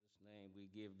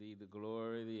give thee the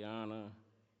glory, the honor,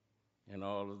 and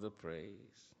all of the praise.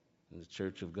 And the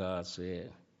church of God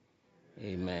said,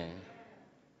 amen.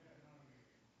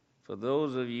 For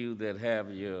those of you that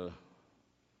have your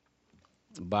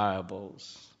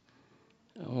Bibles,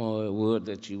 I would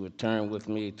that you would turn with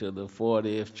me to the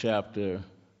 40th chapter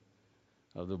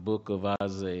of the book of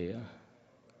Isaiah.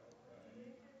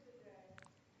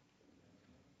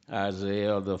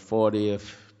 Isaiah, the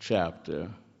 40th chapter.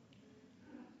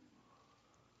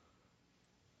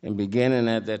 And beginning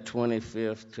at that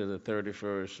 25th to the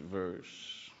 31st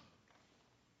verse.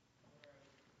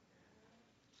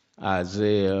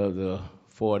 Isaiah, the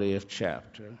 40th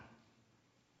chapter,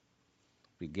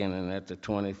 beginning at the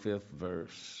 25th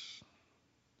verse.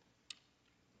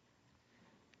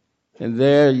 And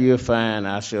there you'll find,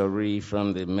 I shall read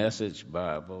from the Message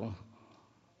Bible.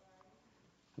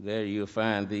 There you'll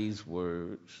find these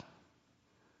words.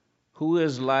 Who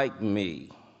is like me?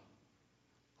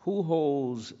 Who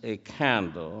holds a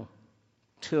candle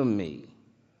to me,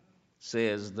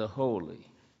 says the Holy.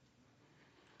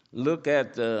 Look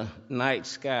at the night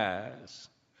skies.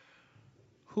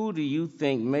 Who do you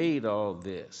think made all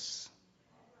this?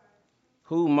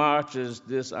 Who marches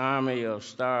this army of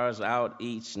stars out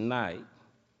each night?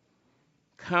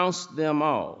 Counts them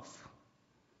off,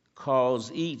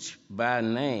 calls each by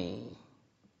name,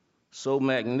 so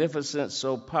magnificent,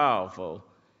 so powerful,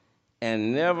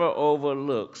 and never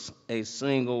overlooks a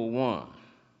single one.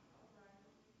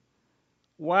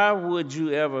 Why would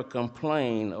you ever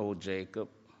complain, O Jacob,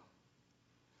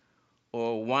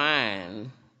 or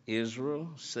whine, Israel,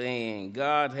 saying,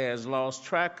 God has lost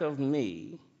track of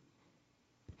me.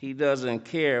 He doesn't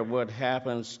care what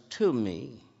happens to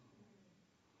me.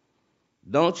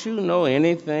 Don't you know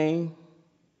anything?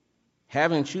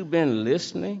 Haven't you been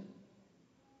listening?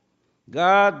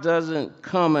 God doesn't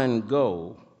come and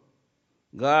go.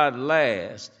 God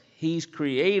lasts. He's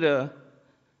creator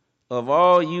of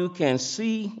all you can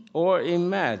see or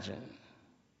imagine.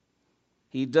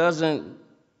 He doesn't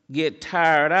get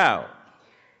tired out.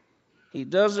 He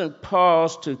doesn't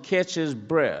pause to catch his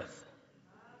breath.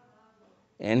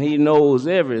 And he knows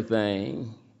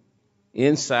everything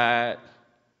inside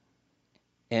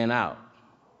and out.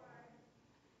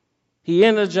 He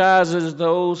energizes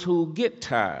those who get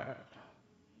tired,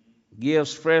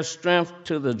 gives fresh strength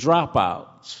to the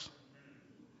dropouts.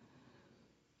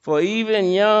 For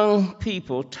even young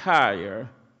people tire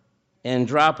and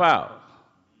drop out.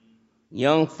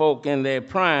 Young folk in their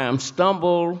prime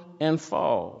stumble and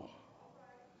fall.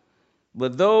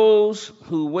 But those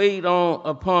who wait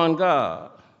upon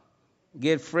God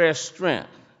get fresh strength.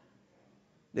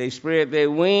 They spread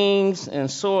their wings and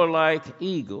soar like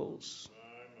eagles.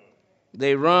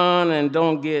 They run and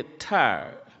don't get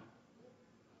tired.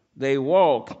 They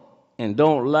walk and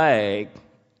don't lag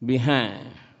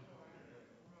behind.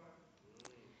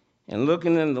 And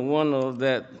looking in the one of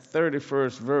that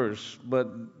 31st verse, but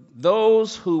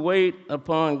those who wait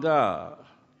upon God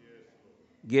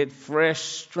get fresh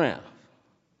strength.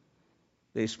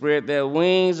 They spread their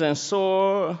wings and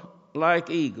soar like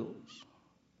eagles.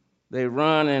 They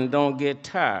run and don't get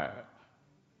tired.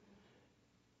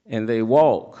 And they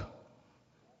walk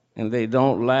and they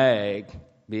don't lag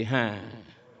behind.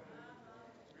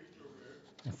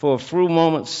 And for a few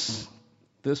moments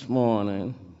this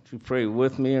morning, to pray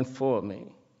with me and for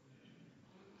me,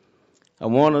 I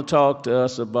want to talk to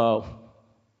us about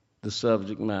the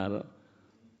subject matter,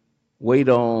 wait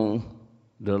on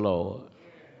the Lord.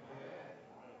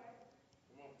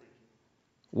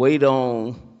 Wait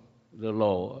on the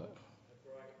Lord.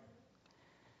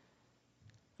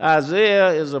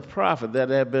 Isaiah is a prophet that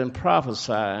had been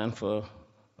prophesying for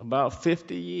about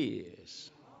 50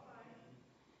 years.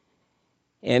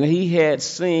 And he had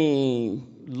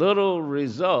seen little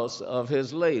results of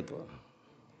his labor.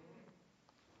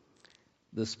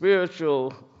 The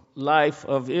spiritual life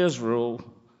of Israel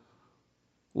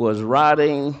was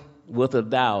rotting with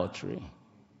idolatry,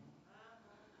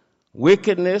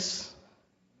 wickedness,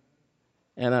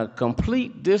 and a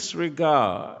complete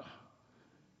disregard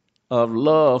of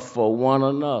love for one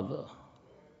another.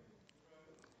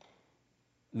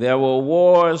 There were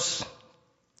wars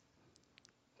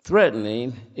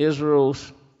threatening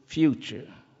Israel's future.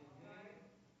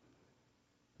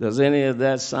 Does any of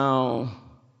that sound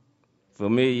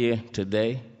familiar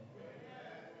today?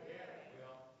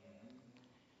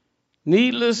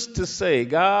 Needless to say,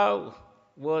 God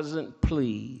wasn't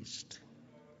pleased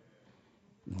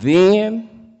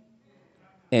then,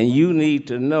 and you need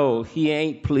to know he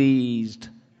ain't pleased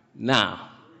now.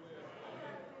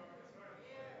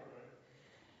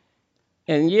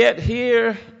 And yet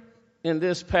here in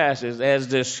this passage, as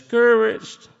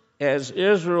discouraged as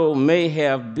Israel may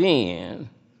have been,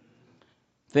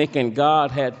 thinking God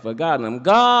had forgotten them,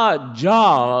 God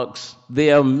jogs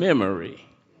their memory.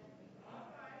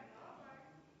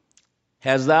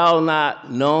 Hast thou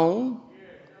not known?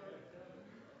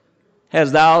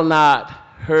 Hast thou not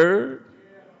heard?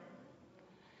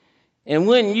 And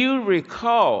when you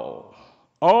recall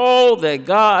all that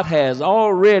God has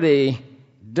already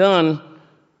done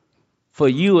for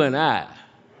you and I,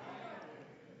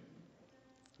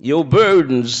 your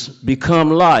burdens become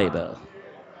lighter.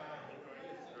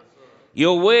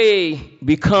 Your way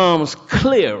becomes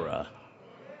clearer.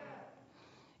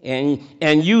 And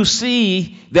you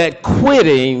see that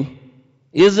quitting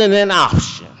isn't an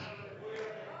option.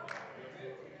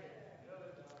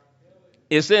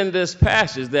 It's in this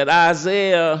passage that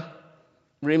Isaiah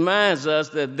reminds us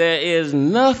that there is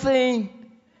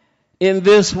nothing in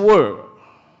this world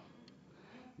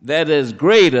that is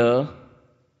greater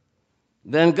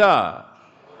than God.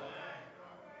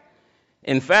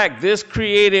 In fact, this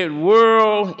created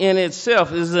world in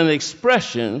itself is an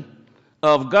expression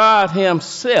of God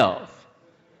Himself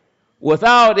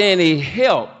without any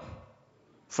help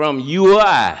from you or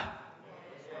I.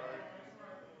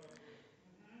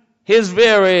 His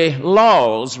very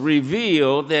laws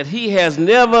reveal that He has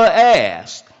never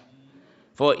asked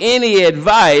for any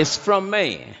advice from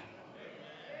man.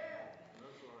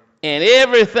 And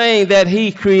everything that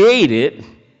He created,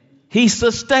 He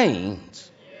sustains.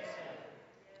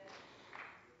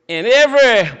 And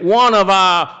every one of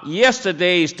our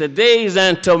yesterdays, todays,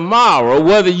 and tomorrow,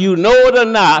 whether you know it or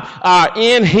not, are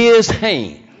in His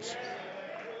hands.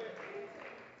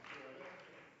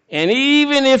 And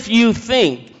even if you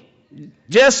think,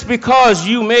 just because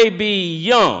you may be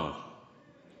young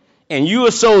and you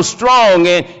are so strong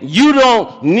and you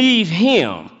don't need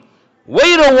Him,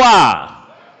 wait a while.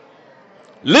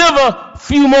 Live a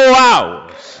few more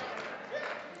hours.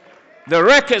 The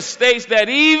record states that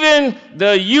even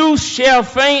the youth shall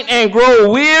faint and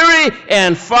grow weary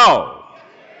and fall.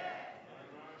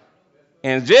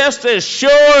 And just as sure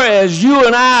as you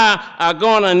and I are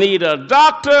going to need a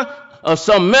doctor or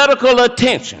some medical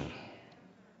attention,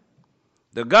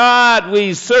 the God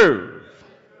we serve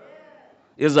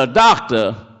is a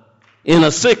doctor in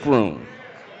a sick room.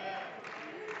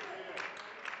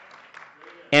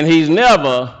 And He's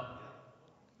never,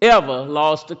 ever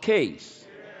lost a case.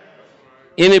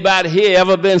 Anybody here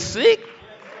ever been sick?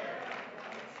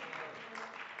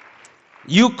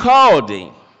 You called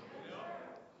Him.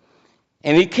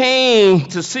 And He came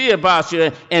to see about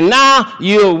you. And now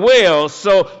you're well.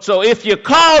 So if you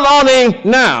call on Him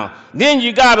now, then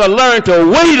you got to learn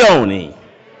to wait on Him.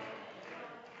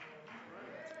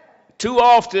 Too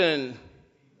often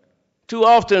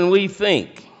we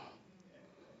think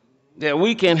that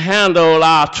we can handle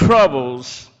our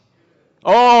troubles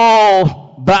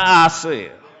all by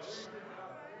ourselves.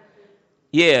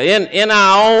 Yeah, in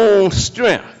our own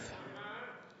strength.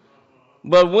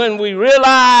 But when we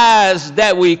realize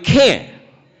that we can't,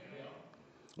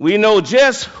 we know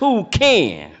just who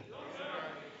can.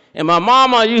 And my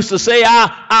mama used to say,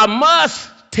 I must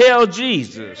tell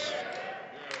Jesus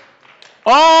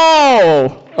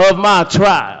all of my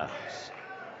trials.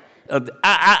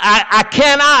 I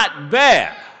cannot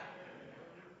bear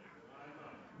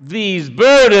these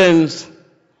burdens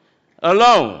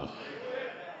alone.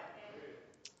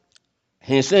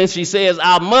 And since she says,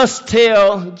 I must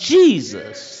tell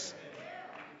Jesus.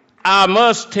 I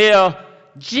must tell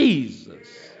Jesus.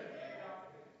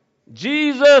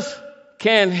 Jesus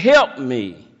can help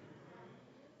me.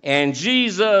 And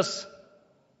Jesus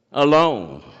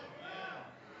alone.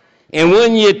 And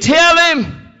when you tell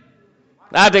Him,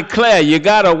 I declare you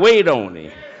got to wait on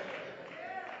Him.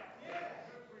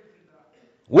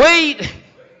 Wait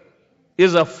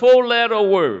is a four-letter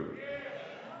word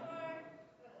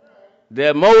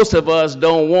that most of us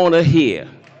don't want to hear.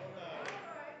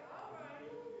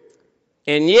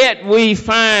 And yet we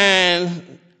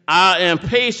find our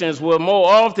impatience will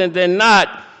more often than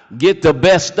not get the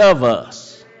best of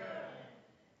us.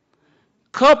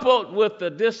 Coupled with the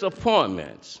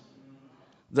disappointments,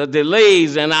 the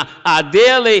delays, and our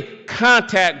daily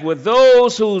contact with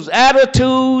those whose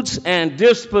attitudes and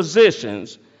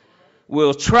dispositions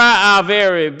will try our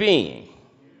very being.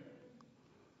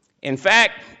 In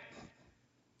fact,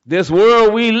 this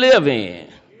world we live in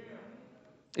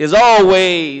is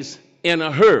always in a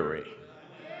hurry.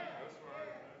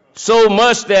 So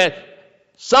much that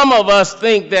some of us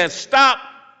think that stop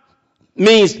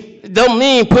don't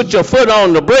mean put your foot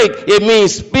on the brake. It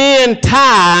means spin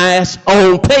tires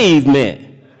on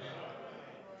pavement.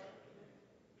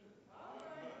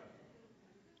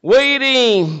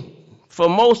 Waiting for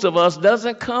most of us,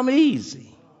 doesn't come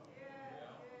easy.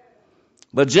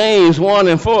 But James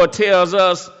 1:4 tells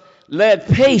us, let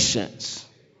patience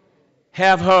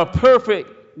have her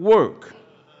perfect work.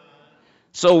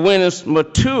 So when it's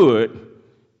matured,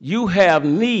 you have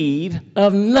need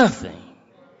of nothing.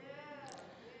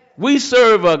 We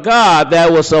serve a God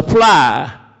that will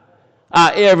supply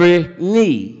our every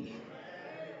need.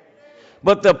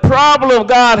 But the problem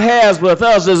God has with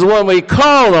us is when we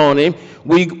call on him,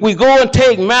 we go and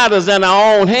take matters in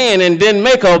our own hand and then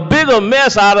make a bigger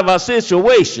mess out of our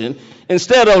situation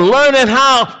instead of learning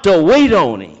how to wait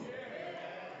on him.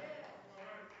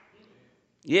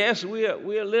 Yes,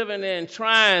 we're living in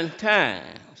trying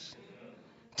times,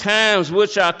 times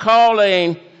which are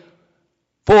calling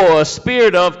for a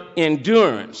spirit of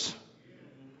endurance,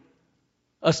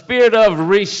 a spirit of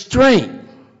restraint,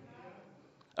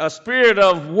 a spirit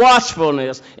of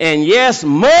watchfulness, and yes,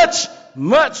 much,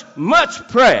 much, much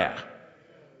prayer.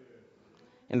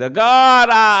 And the God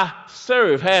I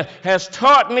serve has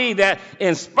taught me that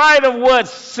in spite of what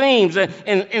seems,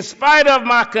 in spite of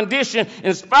my condition,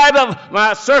 in spite of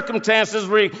my circumstances,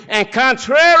 and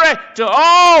contrary to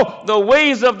all the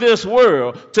ways of this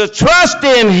world, to trust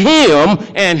in him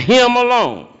and him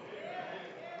alone.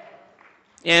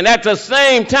 And at the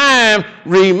same time,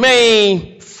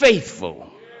 remain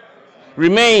faithful.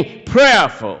 Remain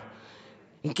prayerful.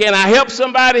 And can I help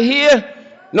somebody here?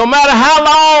 No matter how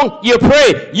long you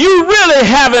pray, you really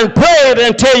haven't prayed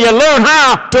until you learn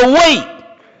how to wait.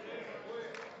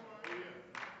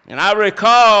 And I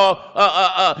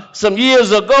recall some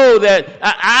years ago that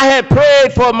I had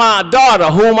prayed for my daughter,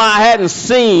 whom I hadn't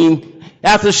seen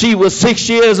after she was 6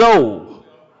 years old.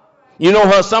 You know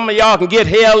how some of y'all can get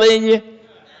hell in you,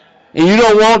 and you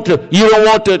don't want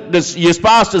your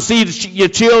spouse to see your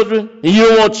children, and you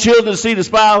don't want children to see the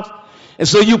spouse, and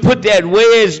so you put that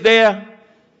wedge there.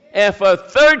 And for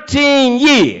 13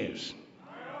 years,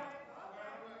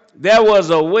 there was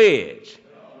a wedge.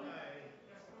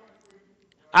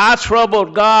 I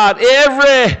troubled God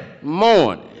every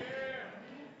morning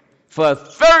for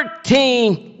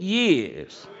 13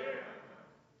 years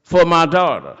for my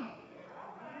daughter.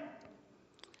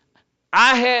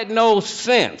 I had no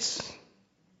sense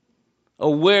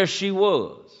of where she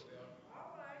was,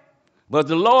 but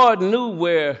the Lord knew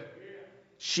where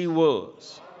she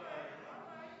was.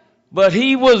 But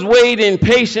he was waiting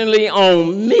patiently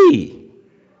on me.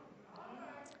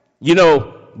 You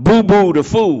know, boo-boo the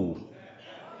fool.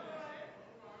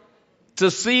 To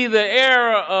see the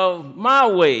error of my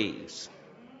ways.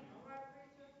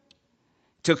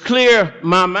 To clear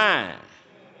my mind.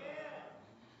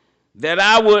 That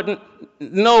I would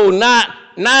know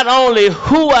not only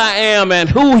who I am and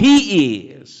who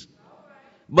he is,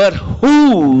 but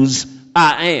whose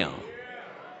I am.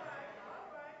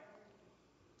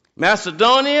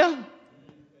 Macedonia,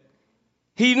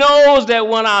 he knows that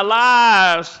when our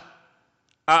lives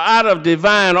are out of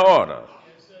divine order.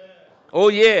 Oh,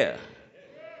 yeah.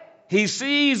 He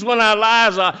sees when our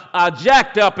lives are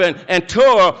jacked up and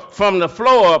tore from the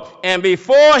floor. And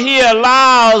before he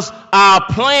allows our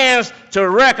plans to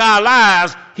wreck our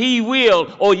lives, he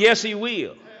will. Oh, yes, he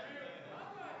will.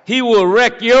 He will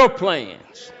wreck your plans.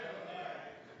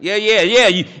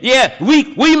 Yeah.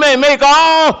 We may make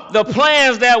all the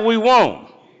plans that we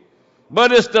want,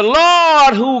 but it's the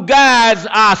Lord who guides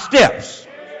our steps.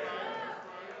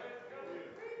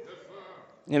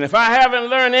 And if I haven't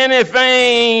learned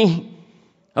anything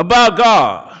about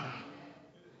God,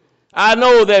 I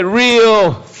know that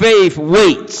real faith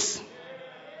waits.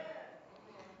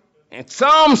 And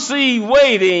some see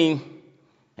waiting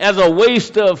as a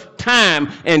waste of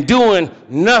time and doing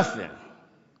nothing.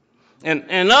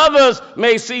 And others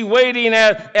may see waiting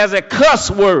as a cuss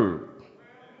word.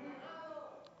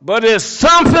 But it's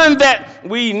something that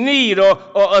we need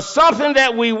or something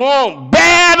that we want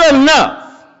bad enough.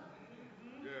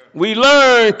 We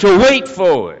learn to wait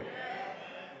for it.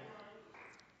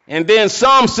 And then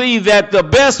some see that the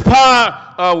best part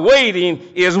of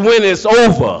waiting is when it's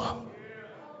over.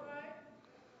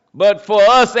 But for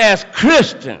us as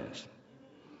Christians,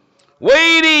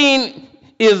 waiting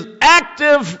is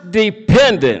active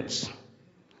dependence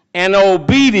and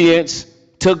obedience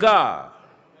to God.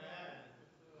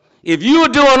 If you're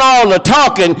doing all the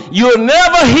talking, you'll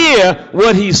never hear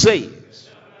what he says.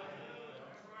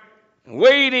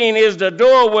 Waiting is the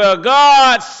door where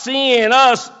God, seeing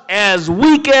us as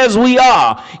weak as we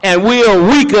are, and we are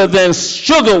weaker than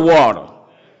sugar water,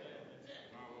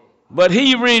 but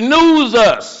he renews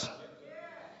us.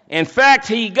 In fact,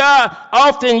 God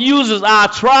often uses our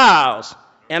trials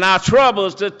and our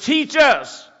troubles to teach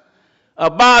us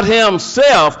about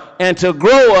himself and to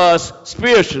grow us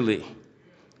spiritually.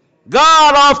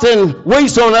 God often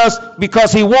waits on us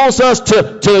because he wants us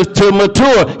to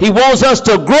mature. He wants us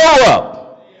to grow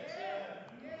up.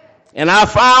 And I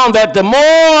found that the more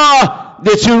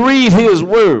that you read his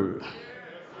word,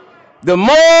 the more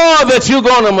that you're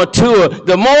going to mature,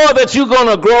 the more that you're going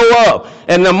to grow up,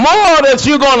 and the more that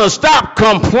you're going to stop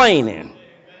complaining.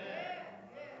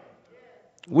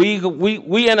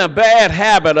 We in a bad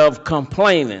habit of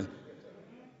complaining.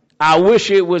 I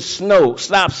wish it would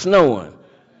stop snowing.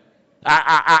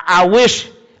 I wish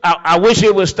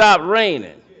it would stop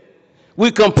raining.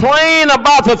 We complain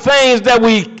about the things that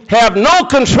we have no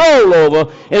control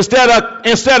over instead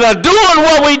of doing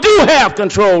what we do have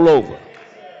control over.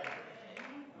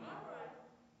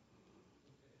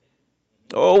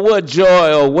 Oh, what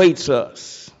joy awaits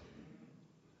us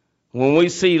when we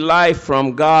see life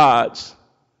from God's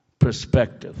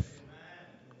perspective.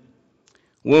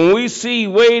 When we see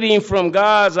waiting from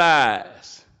God's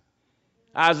eyes,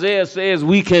 Isaiah says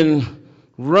we can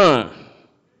run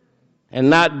and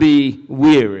not be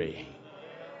weary.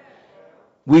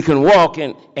 We can walk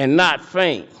and not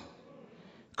faint.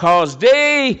 Because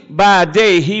day by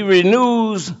day he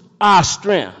renews our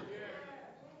strength.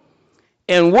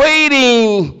 And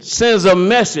waiting sends a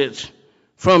message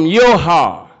from your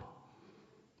heart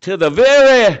to the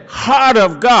very heart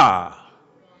of God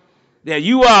that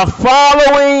you are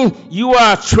following, you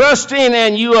are trusting,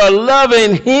 and you are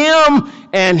loving him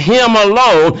and him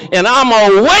alone. And I'm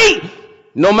going to wait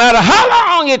no matter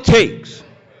how long it takes.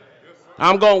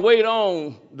 I'm going to wait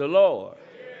on the Lord.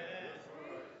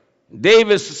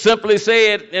 David simply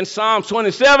said in Psalm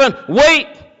 27, wait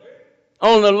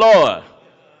on the Lord.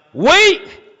 Wait,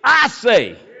 I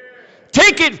say.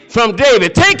 Take it from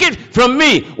David. Take it from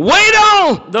me. Wait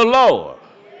on the Lord.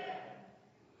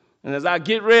 And as I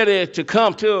get ready to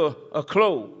come to a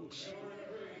close,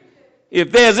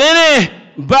 if there's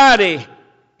anybody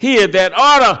here that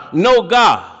ought to know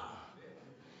God,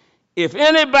 if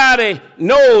anybody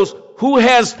knows who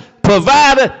has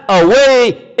provided a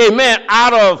way, amen,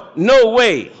 out of no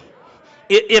way,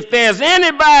 if there's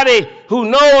anybody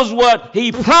who knows what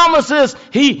he promises,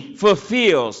 he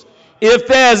fulfills. If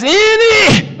there's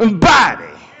anybody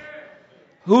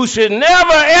who should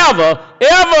never, ever,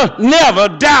 ever,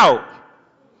 never doubt,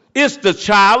 it's the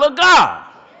child of God.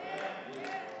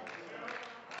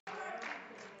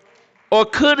 Or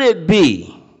could it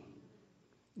be,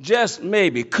 just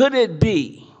maybe, could it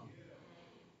be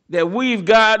that we've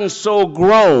gotten so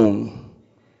grown,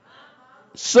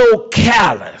 so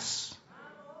callous,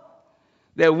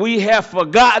 that we have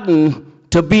forgotten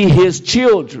to be his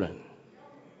children?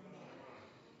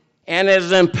 And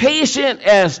as impatient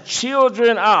as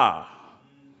children are,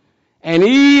 and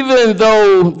even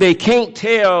though they can't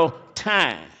tell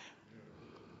time,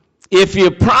 if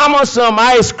you promise them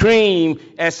ice cream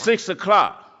at 6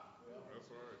 o'clock,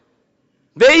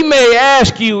 they may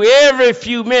ask you every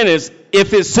few minutes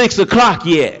if it's 6 o'clock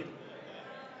yet.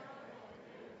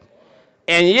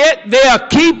 And yet they'll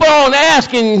keep on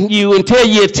asking you until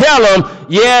you tell them,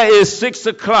 yeah, it's 6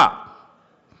 o'clock.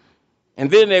 And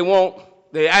then they want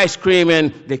the ice cream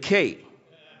and the cake.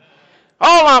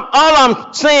 All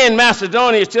I'm saying,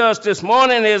 Macedonia, to us this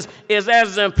morning is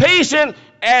as impatient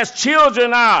as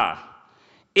children are,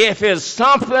 if it's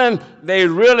something they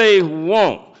really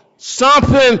want,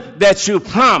 something that you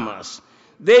promise,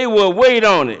 they will wait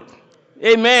on it.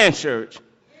 Amen, church.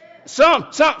 Some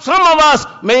of us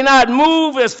may not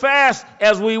move as fast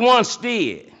as we once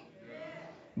did.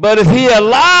 But if he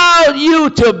allowed you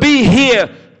to be here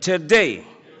today,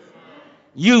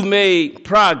 you've made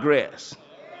progress.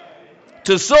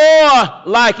 To soar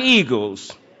like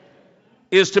eagles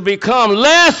is to become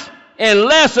less and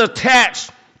less attached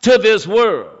to this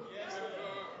world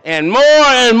and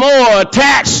more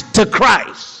attached to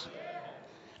Christ.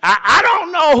 I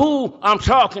don't know who I'm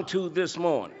talking to this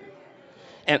morning.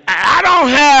 And I don't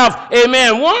have,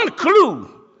 amen, one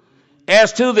clue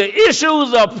as to the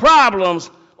issues or problems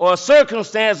or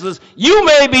circumstances you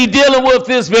may be dealing with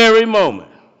this very moment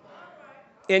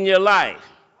in your life.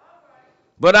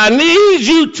 But I need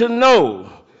you to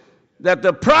know that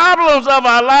the problems of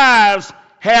our lives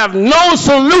have no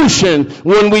solution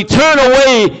when we turn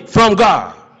away from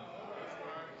God.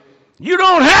 You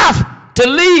don't have to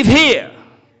leave here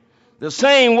the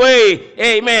same way,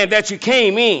 amen, that you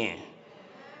came in.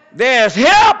 There's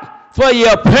help for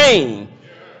your pain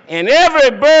and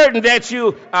every burden that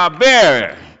you are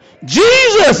bearing.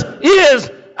 Jesus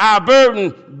is our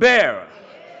burden bearer,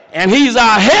 and he's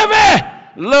our heavy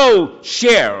load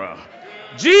sharer.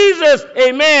 Jesus,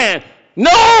 amen,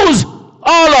 knows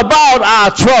all about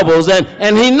our troubles,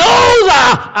 and he knows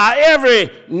our every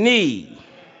need.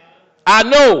 I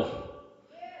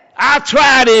I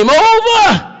tried him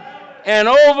over and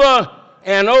over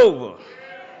and over.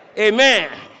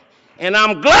 Amen. And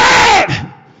I'm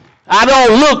glad I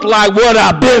don't look like what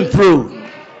I've been through.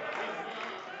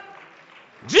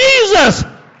 Jesus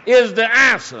is the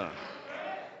answer.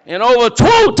 And over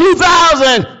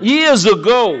 2,000 years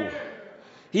ago,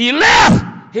 he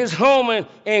left his home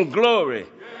in glory,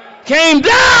 came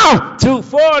down to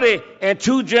 40 and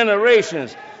 2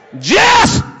 generations,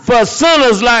 just for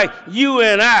sinners like you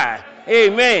and I.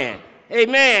 Amen.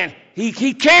 Amen.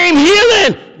 He came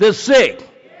healing the sick,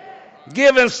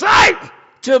 giving sight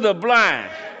to the blind,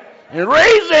 and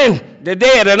raising the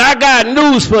dead. And I got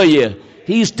news for you.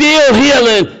 He's still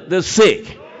healing the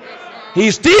sick.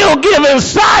 He's still giving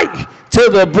sight to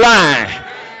the blind.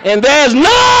 And there's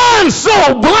none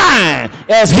so blind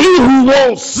as he who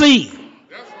won't see.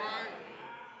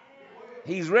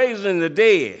 He's raising the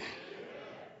dead.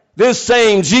 This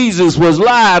same Jesus was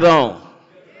lied on.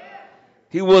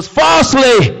 He was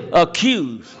falsely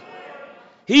accused.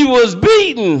 He was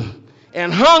beaten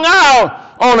and hung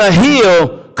out on a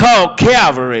hill called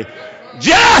Calvary,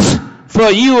 just for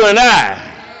you and I.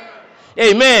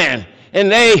 Amen. And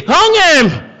they hung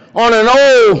him on an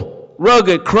old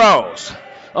rugged cross,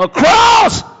 a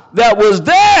cross that was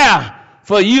there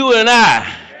for you and I.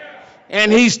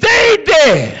 And he stayed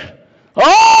there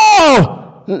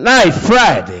all night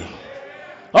Friday,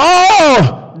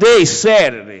 all day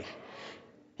Saturday.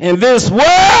 And this world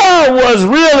was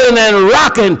reeling and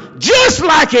rocking just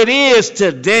like it is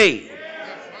today.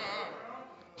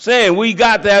 Saying we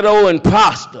got that old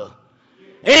imposter.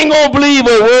 Ain't gonna believe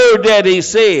a word that he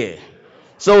said.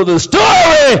 So the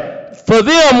story for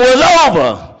them was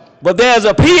over. But there's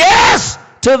a PS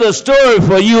to the story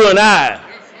for you and I.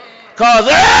 Because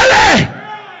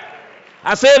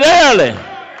early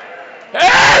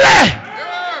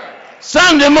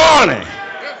Sunday morning,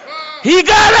 he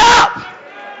got up.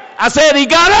 I said he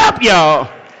got up, y'all.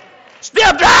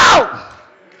 Stepped out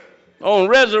on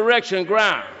resurrection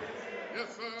ground.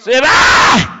 Said,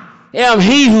 I am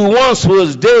he who once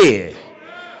was dead.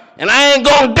 And I ain't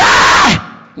gonna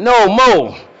die no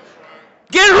more.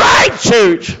 Get right,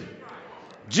 church.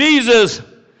 Jesus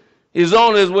is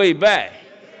on his way back.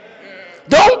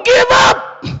 Don't give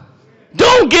up.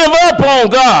 Don't give up on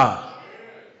God.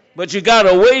 But you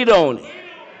gotta wait on it.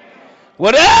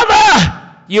 Whatever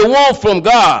you want from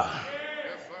God,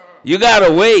 you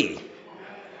gotta wait.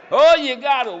 Oh, you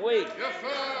gotta wait.